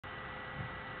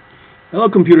Hello,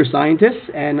 computer scientists,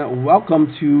 and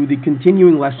welcome to the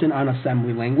continuing lesson on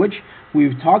assembly language.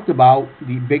 We've talked about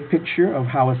the big picture of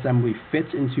how assembly fits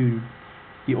into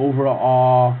the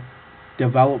overall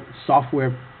developed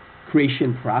software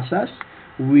creation process.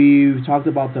 We've talked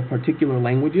about the particular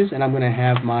languages, and I'm going to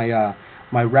have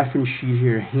my reference sheet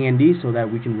here handy so that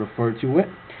we can refer to it.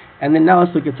 And then now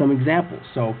let's look at some examples.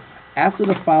 So after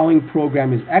the following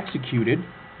program is executed,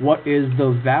 what is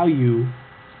the value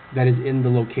that is in the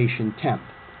location temp?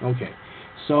 Okay,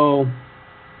 so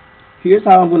here's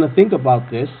how I'm going to think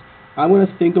about this. I'm going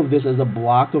to think of this as a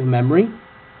block of memory,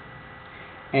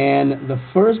 and the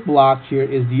first block here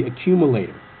is the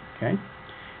accumulator. Okay,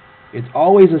 it's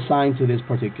always assigned to this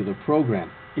particular program.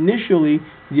 Initially,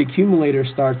 the accumulator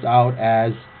starts out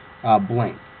as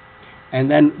blank,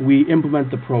 and then we implement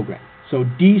the program. So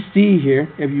DC here,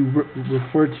 if you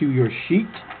refer to your sheet,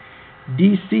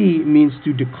 DC means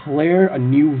to declare a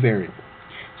new variable.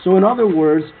 So in other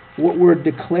words, what we're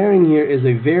declaring here is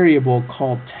a variable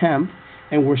called temp,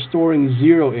 and we're storing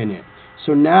 0 in it.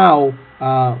 So now,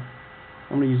 I'm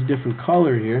going to use a different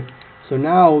color here. So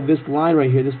now this line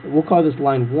right here, we'll call this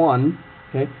line 1.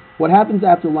 Okay. What happens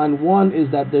after line 1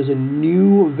 is that there's a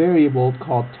new variable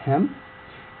called temp,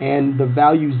 and the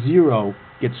value 0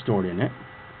 gets stored in it.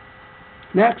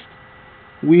 Next,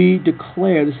 we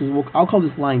declare, I'll call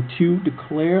this line 2,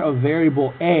 declare a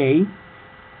variable A,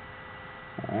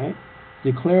 alright,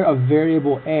 declare a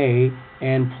variable A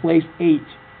and place 8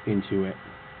 into it.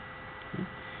 Okay.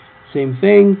 Same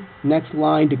thing, next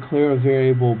line, declare a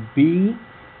variable B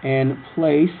and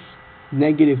place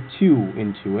 -2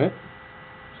 into it.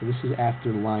 So this is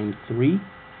after line 3.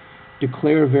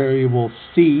 Declare a variable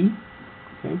C,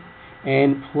 okay,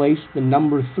 and place the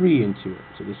number 3 into it.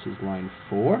 So this is line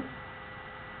 4.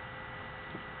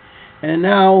 And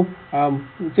now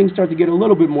things start to get a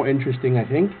little bit more interesting, I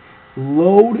think.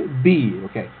 Load B.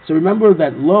 Okay, so remember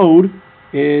that load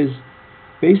is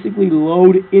basically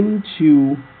load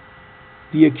into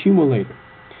the accumulator.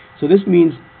 So this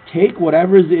means take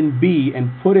whatever is in B and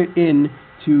put it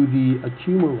into the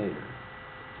accumulator.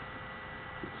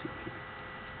 Let's see here.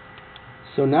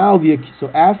 So now so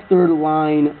after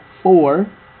line 4,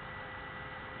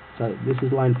 so this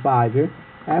is line 5 here.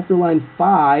 After line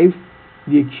 5,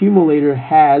 the accumulator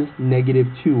has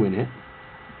 -2 in it.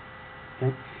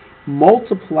 Okay.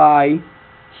 Multiply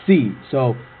C.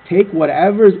 So take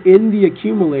whatever's in the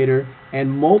accumulator and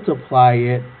multiply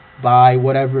it by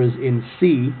whatever is in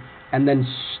C, and then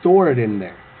store it in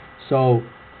there. So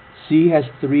C has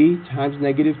 3 times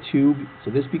 -2,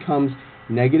 so this becomes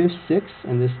 -6,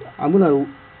 and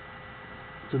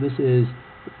so this is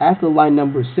after line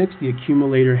number 6, the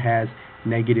accumulator has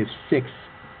 -6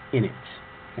 in it.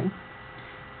 Okay.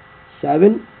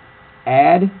 7,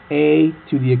 add A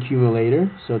to the accumulator.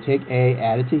 So take A,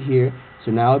 add it to here. So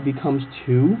now it becomes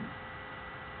 2.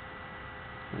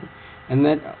 Okay. And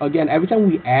then again, every time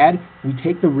we add, we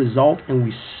take the result and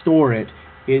we store it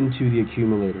into the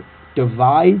accumulator.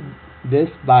 Divide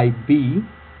this by B.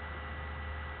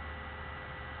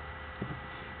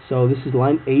 So this is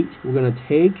line 8. We're going to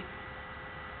take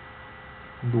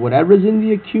whatever is in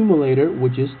the accumulator,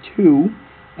 which is 2,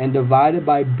 and divided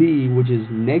by B, which is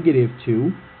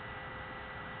 -2.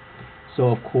 So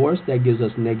of course that gives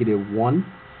us -1.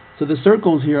 So the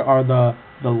circles here are the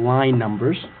line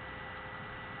numbers.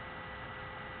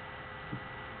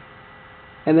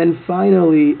 And then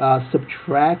finally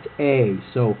subtract A.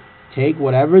 So take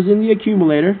whatever's in the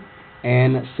accumulator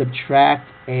and subtract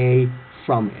A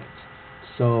from it.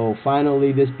 So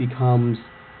finally this becomes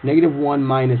 -1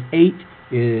 minus 8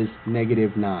 is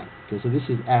 -9. Okay, so this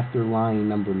is after line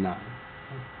number 9.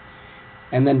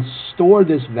 And then store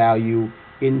this value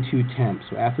into temp.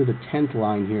 So after the 10th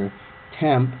line here,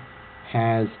 temp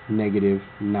has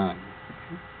 -9.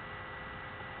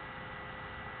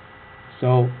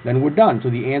 So then we're done. So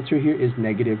the answer here is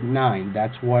 -9.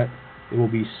 That's what it will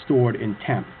be stored in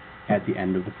temp at the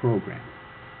end of the program.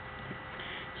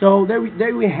 So there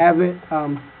we have it.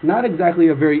 Not exactly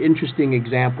a very interesting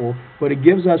example, but it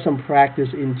gives us some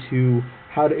practice into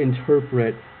how to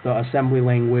interpret the assembly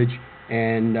language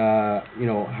and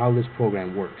how this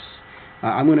program works.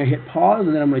 I'm going to hit pause,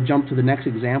 and then I'm going to jump to the next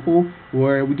example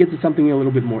where we get to something a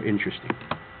little bit more interesting.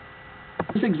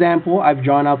 This example, I've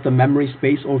drawn out the memory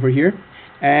space over here,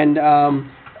 and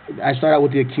I start out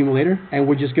with the accumulator, and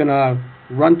we're just going to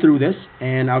run through this,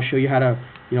 and I'll show you how to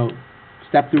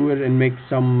step through it and make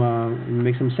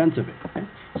some sense of it. Okay?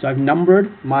 So I've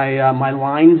numbered my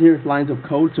lines here, lines of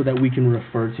code, so that we can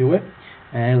refer to it.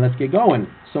 And let's get going.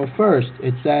 So first,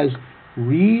 it says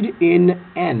read in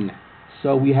N.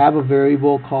 So we have a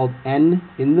variable called N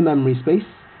in the memory space,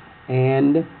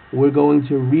 and we're going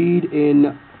to read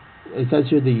in, it says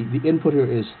here the input here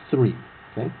is 3,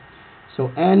 okay?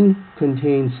 So n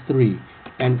contains 3,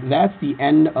 and that's the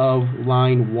end of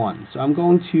line 1. So I'm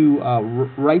going to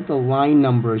write the line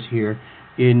numbers here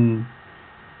in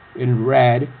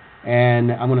red,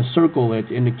 and I'm going to circle it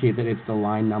to indicate that it's the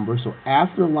line number. So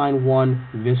after line 1,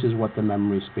 this is what the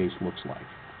memory space looks like,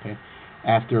 okay?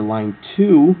 After line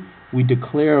 2, we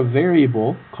declare a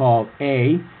variable called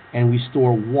a, and we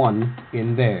store 1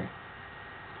 in there.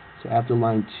 So after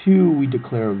line 2, we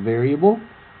declare a variable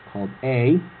called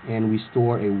a, and we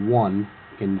store a 1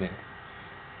 in there.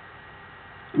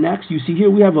 Next, you see here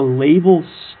we have a label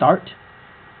start.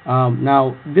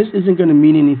 Now, this isn't going to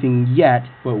mean anything yet,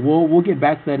 but we'll get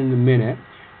back to that in a minute.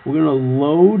 We're going to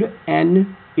load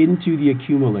n into the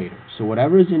accumulator. So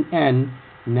whatever is in n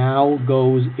now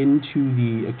goes into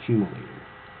the accumulator.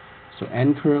 So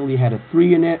n currently had a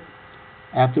 3 in it.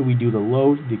 After we do the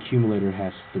load, the accumulator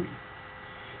has 3.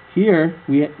 Here,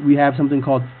 we have something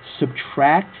called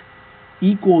subtract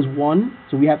equals 1.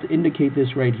 So we have to indicate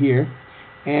this right here.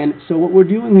 And so what we're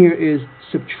doing here is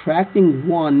subtracting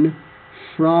 1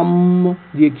 from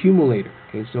the accumulator.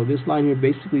 Okay, so this line here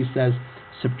basically says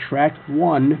subtract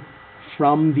 1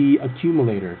 from the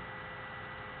accumulator.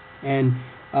 And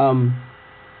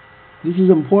this is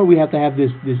important. We have to have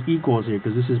this equals here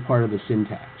because this is part of the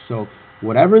syntax. So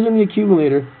whatever's in the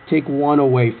accumulator, take 1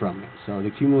 away from it. So the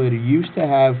accumulator used to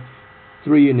have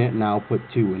 3 in it, now put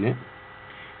 2 in it.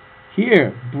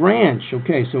 Here, branch.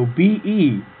 Okay, so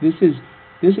BE. This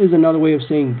is another way of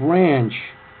saying branch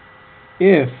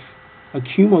if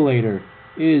accumulator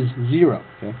is 0.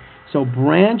 Okay, so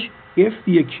branch if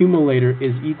the accumulator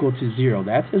is equal to 0.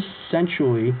 That's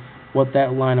essentially what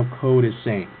that line of code is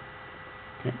saying.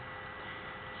 Okay,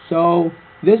 so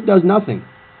this does nothing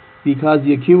because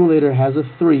the accumulator has a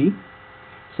 3,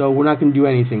 so we're not going to do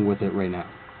anything with it right now.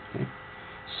 Okay,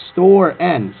 store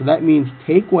n. So that means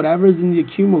take whatever's in the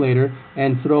accumulator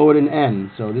and throw it in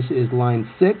n. So this is line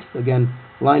 6. Again,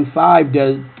 line 5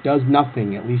 does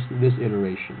nothing, at least this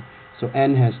iteration. So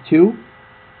n has 2.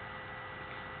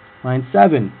 Line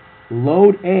 7,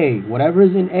 load a. Whatever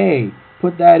is in a,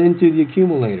 put that into the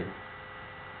accumulator.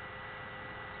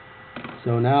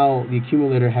 So now the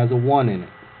accumulator has a 1 in it.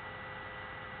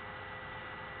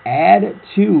 Add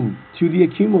 2 to the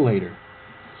accumulator.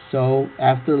 So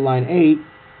after line 8,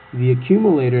 the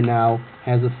accumulator now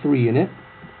has a 3 in it.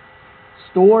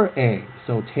 Store a.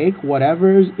 So take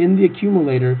whatever's in the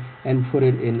accumulator and put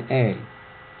it in a.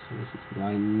 So this is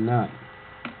line 9.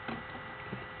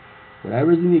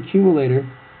 Whatever's in the accumulator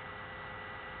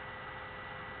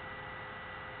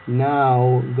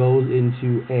now goes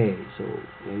into a. So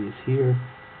a is here.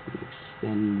 Let me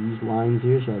extend these lines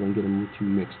here so I don't get them too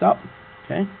mixed up.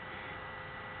 Okay.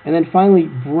 And then finally,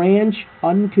 branch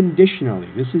unconditionally.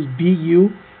 This is BU,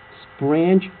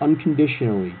 branch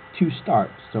unconditionally to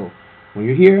start. So when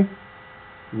you're here,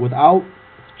 without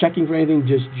checking for anything,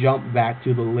 just jump back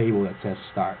to the label that says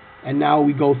start. And now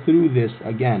we go through this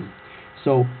again.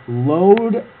 So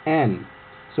load n.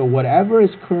 So whatever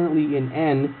is currently in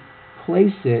n,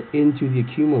 place it into the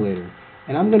accumulator.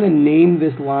 And I'm going to name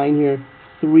this line here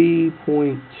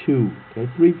 3.2. Okay,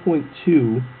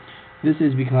 3.2. This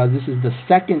is because this is the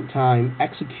second time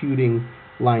executing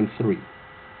line 3.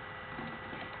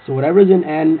 So whatever's in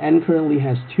n currently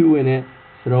has 2 in it,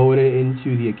 throw it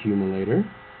into the accumulator.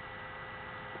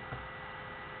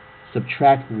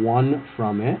 Subtract 1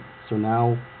 from it. So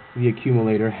now the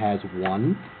accumulator has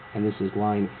 1, and this is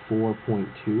line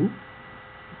 4.2.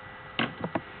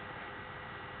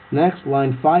 Next,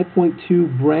 line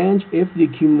 5.2, branch if the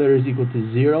accumulator is equal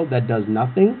to 0. That does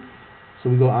nothing. So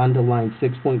we go on to line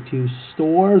 6.2,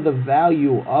 store the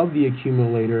value of the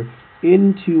accumulator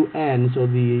into n. So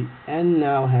the n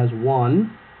now has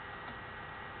 1.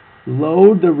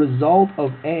 Load the result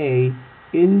of a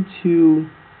into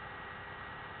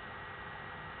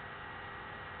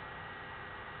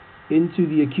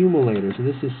the accumulator. So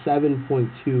this is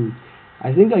 7.2.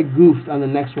 I think I goofed on the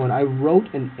next one. I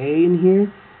wrote an a in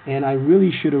here, and I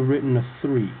really should have written a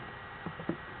 3.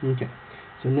 Okay,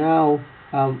 so now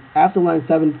after line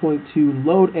 7.2,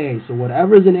 load a. So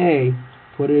whatever is in a,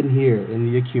 put it in here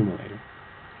in the accumulator.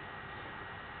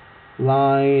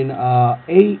 Line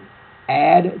 8,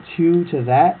 add 2 to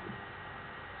that.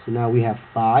 So now we have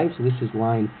 5. So this is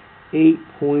line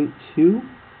 8.2.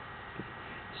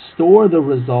 Store the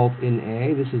result in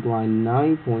a. This is line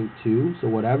 9.2. So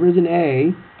whatever is in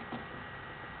a,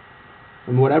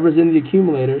 and whatever's in the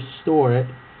accumulator, store it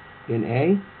in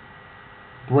a.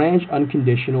 Branch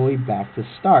unconditionally back to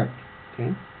start.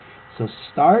 Okay, so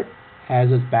start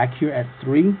has us back here at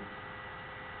 3.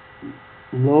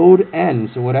 load n.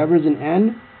 So whatever's in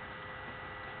n,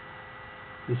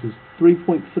 this is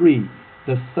 3.3,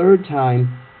 the third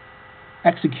time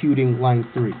executing line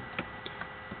 3.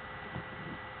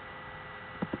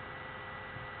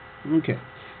 Okay,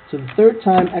 so the third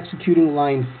time executing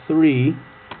line 3,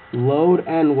 load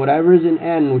n, whatever is in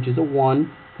n, which is a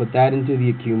 1, put that into the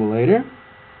accumulator.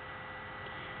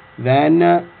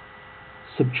 Then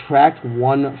subtract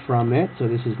 1 from it, so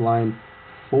this is line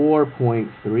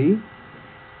 4.3,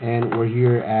 and we're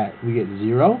here at, we get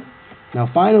 0. Now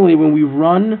finally, when we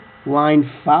run line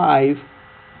 5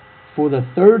 for the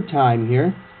third time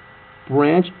here,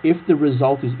 branch if the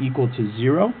result is equal to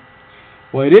 0.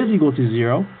 Well, it is equal to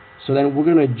 0, so then we're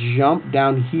going to jump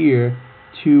down here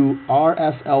to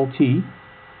RSLT.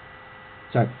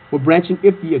 Sorry, we're branching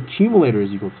if the accumulator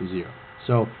is equal to 0.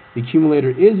 So the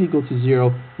accumulator is equal to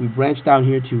 0. We branch down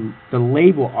here to the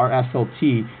label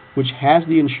RSLT, which has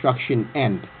the instruction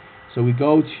end. So we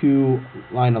go to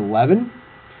line 11,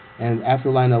 and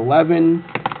after line 11,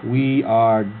 we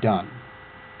are done.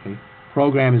 Okay,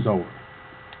 program is over.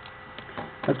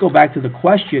 Let's go back to the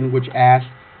question, which asks,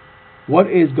 what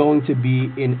is going to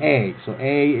be in A? So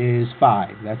A is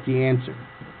 5. That's the answer.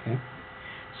 Okay.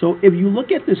 So if you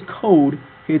look at this code,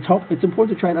 it's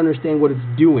important to try and understand what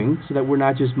it's doing so that we're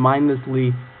not just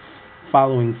mindlessly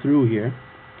following through here.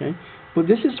 Okay. But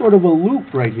this is sort of a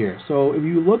loop right here. So if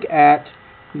you look at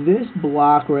this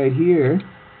block right here,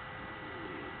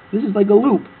 this is like a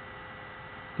loop.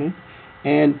 Okay.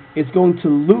 And it's going to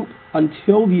loop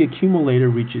until the accumulator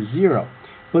reaches 0.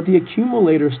 But the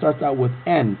accumulator starts out with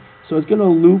n. So it's going to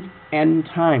loop n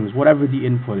times, whatever the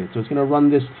input is. So it's going to run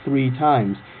this 3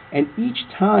 times. And each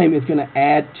time it's going to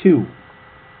add 2.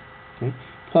 Okay?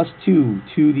 Plus 2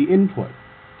 to the input.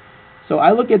 So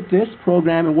I look at this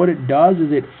program, and what it does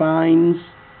is it finds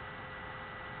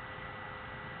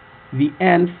the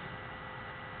nth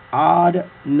odd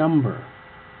number.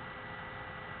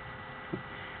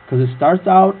 Because it starts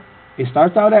out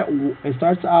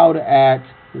at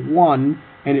 1,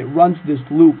 and it runs this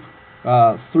loop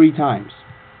 3 times.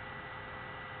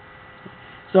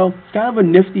 So it's kind of a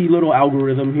nifty little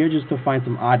algorithm here just to find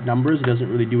some odd numbers. It doesn't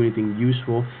really do anything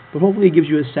useful, but hopefully it gives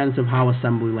you a sense of how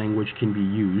assembly language can be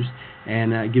used,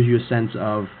 and it gives you a sense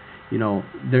of,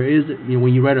 there is,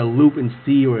 when you write a loop in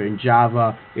C or in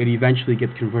Java, it eventually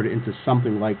gets converted into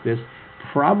something like this,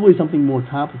 probably something more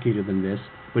complicated than this,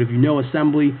 but if you know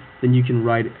assembly, then you can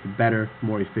write a better,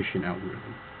 more efficient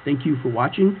algorithm. Thank you for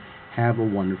watching. Have a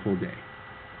wonderful day.